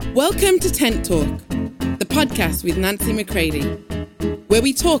Welcome to Tent Talk, the podcast with Nancy McCready, where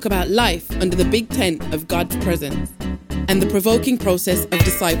we talk about life under the big tent of God's presence and the provoking process of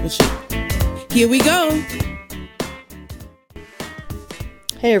discipleship. Here we go.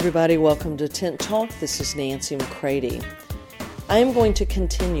 Hey everybody, welcome to Tent Talk. This is Nancy McCready. I am going to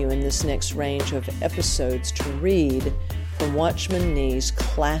continue in this next range of episodes to read from Watchman Nee's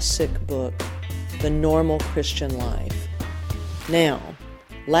classic book, The Normal Christian Life. Now,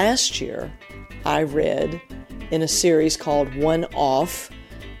 last year, I read in a series called One Off,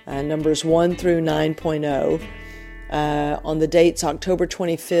 numbers 1 through 9.0. On the dates October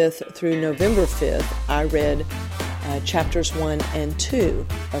 25th through November 5th, I read chapters 1 and 2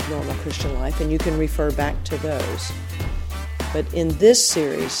 of Normal Christian Life, and you can refer back to those. But in this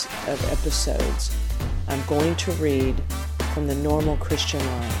series of episodes, I'm going to read from the Normal Christian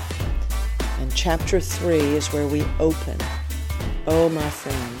Life. And chapter 3 is where we open. Oh, my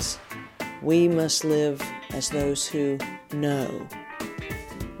friends, we must live as those who know.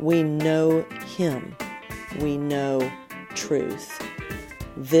 We know Him. We know truth.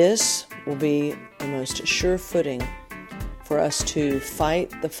 This will be the most sure footing for us to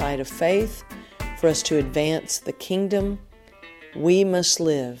fight the fight of faith, for us to advance the kingdom. We must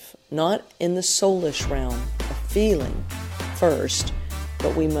live not in the soulish realm of feeling first,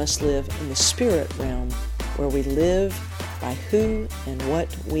 but we must live in the spirit realm where we live by who and what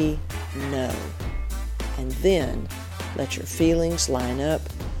we know. And then let your feelings line up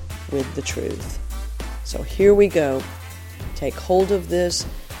with the truth. So here we go. Take hold of this,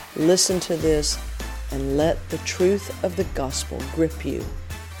 listen to this, and let the truth of the gospel grip you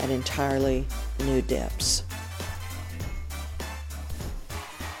at entirely new depths.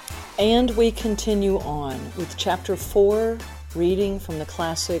 And we continue on with chapter 4, reading from the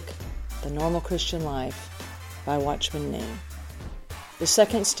classic, The Normal Christian Life by Watchman Nee. The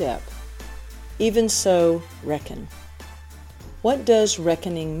second step, even so, reckon. What does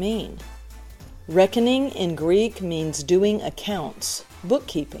reckoning mean? Reckoning in Greek means doing accounts,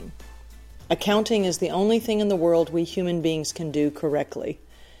 bookkeeping. Accounting is the only thing in the world we human beings can do correctly.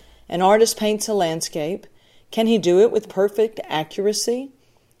 An artist paints a landscape. Can he do it with perfect accuracy?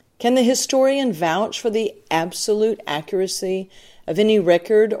 Can the historian vouch for the absolute accuracy of any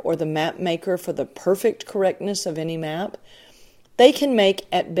record or the map maker for the perfect correctness of any map? They can make,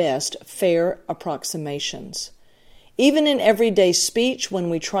 at best, fair approximations. Even in everyday speech, when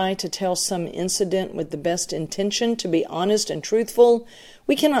we try to tell some incident with the best intention to be honest and truthful,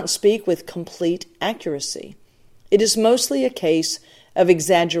 we cannot speak with complete accuracy. It is mostly a case of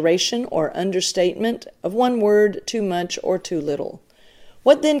exaggeration or understatement of one word too much or too little.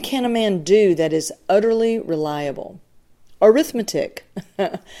 What then can a man do that is utterly reliable? Arithmetic.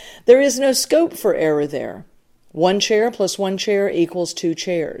 There is no scope for error there. 1 chair plus 1 chair equals 2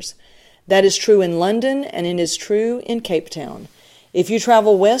 chairs. That is true in London, and it is true in Cape Town. If you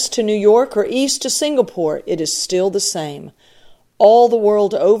travel west to New York or east to Singapore, it is still the same. All the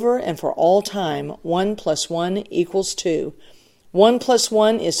world over and for all time, 1 plus 1 equals 2. 1 plus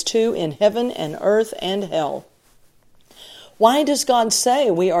 1 is 2 in heaven and earth and hell. Why does God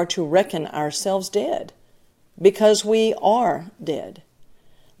say we are to reckon ourselves dead? Because we are dead.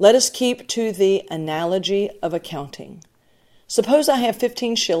 Let us keep to the analogy of accounting. Suppose I have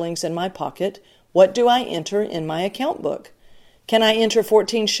 15 shillings in my pocket. What do I enter in my account book? Can I enter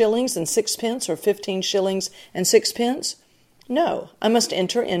 14 shillings and 6 pence or 15 shillings and 6 pence? No, I must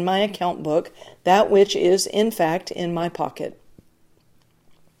enter in my account book that which is in fact in my pocket.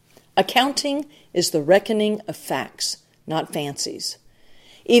 Accounting is the reckoning of facts, not fancies.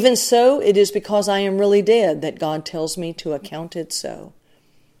 Even so, it is because I am really dead that God tells me to account it so.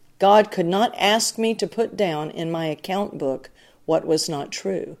 God could not ask me to put down in my account book what was not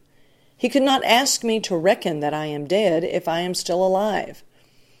true. He could not ask me to reckon that I am dead if I am still alive.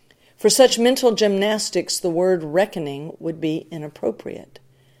 For such mental gymnastics, the word reckoning would be inappropriate.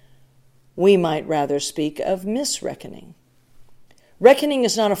 We might rather speak of misreckoning. Reckoning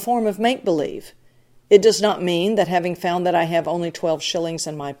is not a form of make-believe. It does not mean that having found that I have only 12 shillings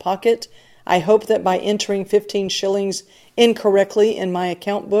in my pocket, I hope that by entering 15 shillings incorrectly in my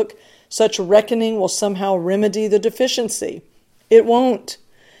account book, such reckoning will somehow remedy the deficiency. It won't.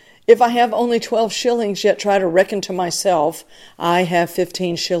 If I have only 12 shillings, yet try to reckon to myself, I have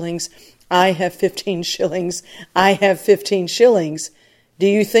 15 shillings, I have 15 shillings, I have 15 shillings, do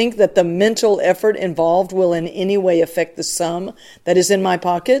you think that the mental effort involved will in any way affect the sum that is in my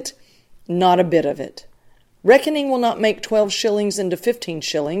pocket? Not a bit of it. Reckoning will not make 12 shillings into 15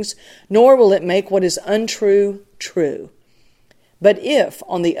 shillings, nor will it make what is untrue true. But if,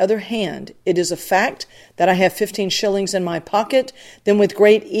 on the other hand, it is a fact that I have 15 shillings in my pocket, then with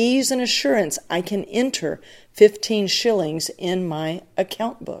great ease and assurance I can enter 15 shillings in my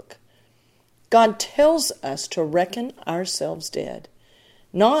account book. God tells us to reckon ourselves dead,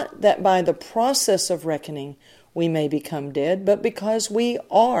 not that by the process of reckoning we may become dead, but because we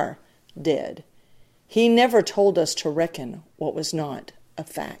are dead. He never told us to reckon what was not a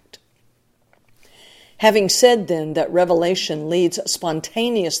fact. Having said then that revelation leads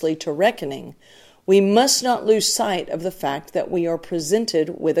spontaneously to reckoning, we must not lose sight of the fact that we are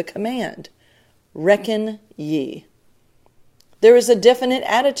presented with a command. Reckon ye. There is a definite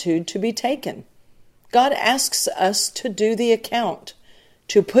attitude to be taken. God asks us to do the account,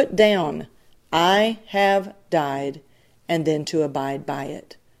 to put down, I have died, and then to abide by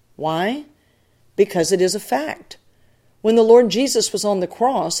it. Why? Because it is a fact. When the Lord Jesus was on the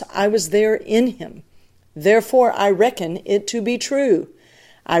cross, I was there in him. Therefore I reckon it to be true.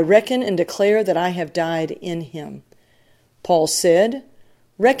 I reckon and declare that I have died in him. Paul said,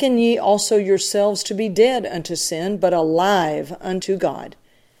 Reckon ye also yourselves to be dead unto sin, but alive unto God.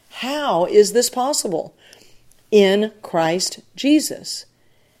 How is this possible? In Christ Jesus.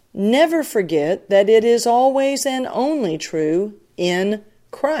 Never forget that it is always and only true in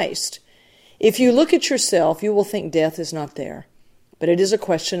Christ. If you look at yourself, you will think death is not there. But it is a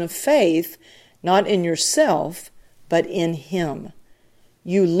question of faith, not in yourself, but in him.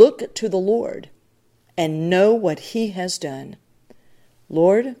 You look to the Lord and know what he has done.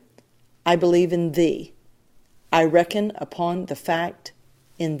 Lord, I believe in thee. I reckon upon the fact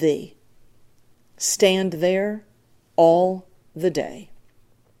in thee. Stand there all the day.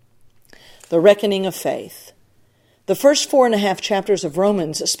 The reckoning of faith. The first 4.5 chapters of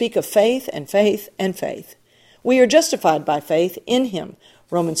Romans speak of faith and faith and faith. We are justified by faith in him.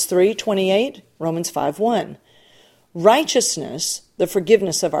 Romans 3:28, Romans 5:1. Righteousness, the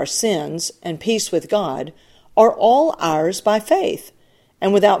forgiveness of our sins, and peace with God are all ours by faith.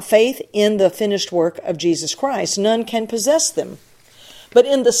 And without faith in the finished work of Jesus Christ, none can possess them. But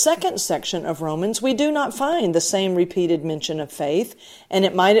in the second section of Romans, we do not find the same repeated mention of faith, and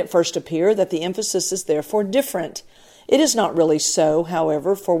it might at first appear that the emphasis is therefore different. It is not really so,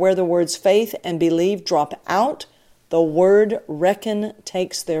 however, for where the words faith and believe drop out, the word reckon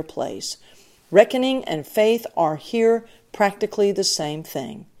takes their place. Reckoning and faith are here practically the same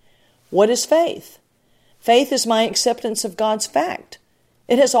thing. What is faith? Faith is my acceptance of God's fact.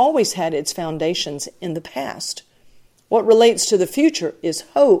 It has always had its foundations in the past. What relates to the future is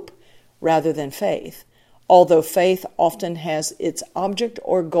hope rather than faith, although faith often has its object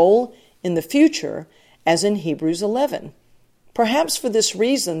or goal in the future, as in Hebrews 11. Perhaps for this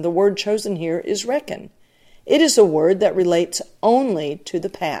reason, the word chosen here is reckon. It is a word that relates only to the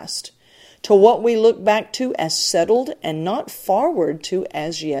past, to what we look back to as settled and not forward to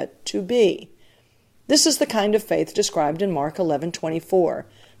as yet to be. This is the kind of faith described in Mark 11:24.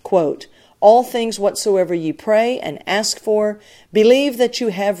 Quote, All things whatsoever ye pray and ask for, believe that you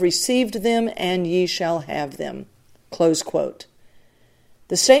have received them, and ye shall have them. Close quote.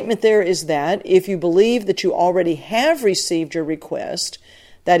 The statement there is that if you believe that you already have received your request,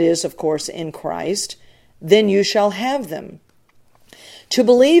 that is, of course, in Christ, then you shall have them. To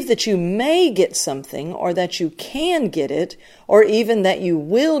believe that you may get something, or that you can get it, or even that you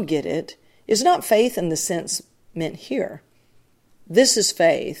will get it, is not faith in the sense meant here. This is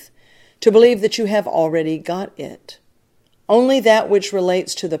faith, to believe that you have already got it. Only that which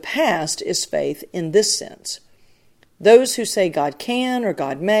relates to the past is faith in this sense. Those who say God can, or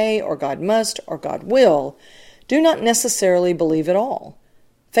God may, or God must, or God will, do not necessarily believe at all.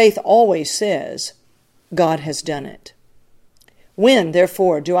 Faith always says, God has done it. When,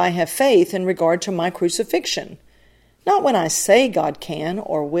 therefore, do I have faith in regard to my crucifixion? Not when I say God can,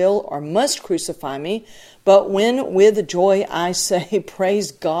 or will, or must crucify me, but when with joy I say,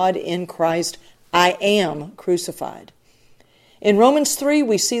 praise God in Christ, I am crucified. In Romans 3,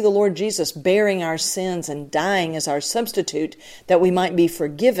 we see the Lord Jesus bearing our sins and dying as our substitute that we might be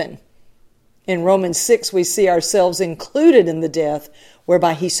forgiven. In Romans 6, we see ourselves included in the death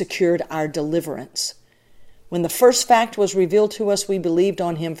whereby he secured our deliverance. When the first fact was revealed to us, we believed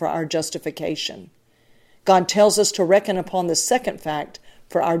on him for our justification. God tells us to reckon upon the second fact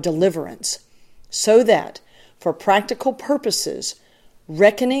for our deliverance, so that, for practical purposes,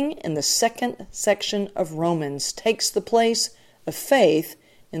 reckoning in the second section of Romans takes the place of faith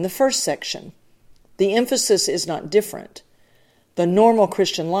in the first section. The emphasis is not different. The normal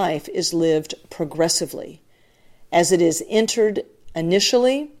Christian life is lived progressively, as it is entered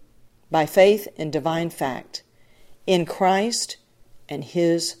initially by faith in divine fact, in Christ and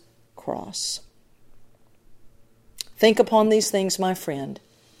his cross. Think upon these things, my friend.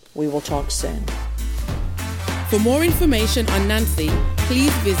 We will talk soon. For more information on Nancy,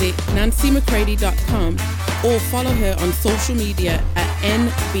 please visit nancymccready.com or follow her on social media at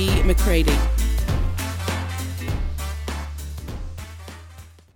NB McCready.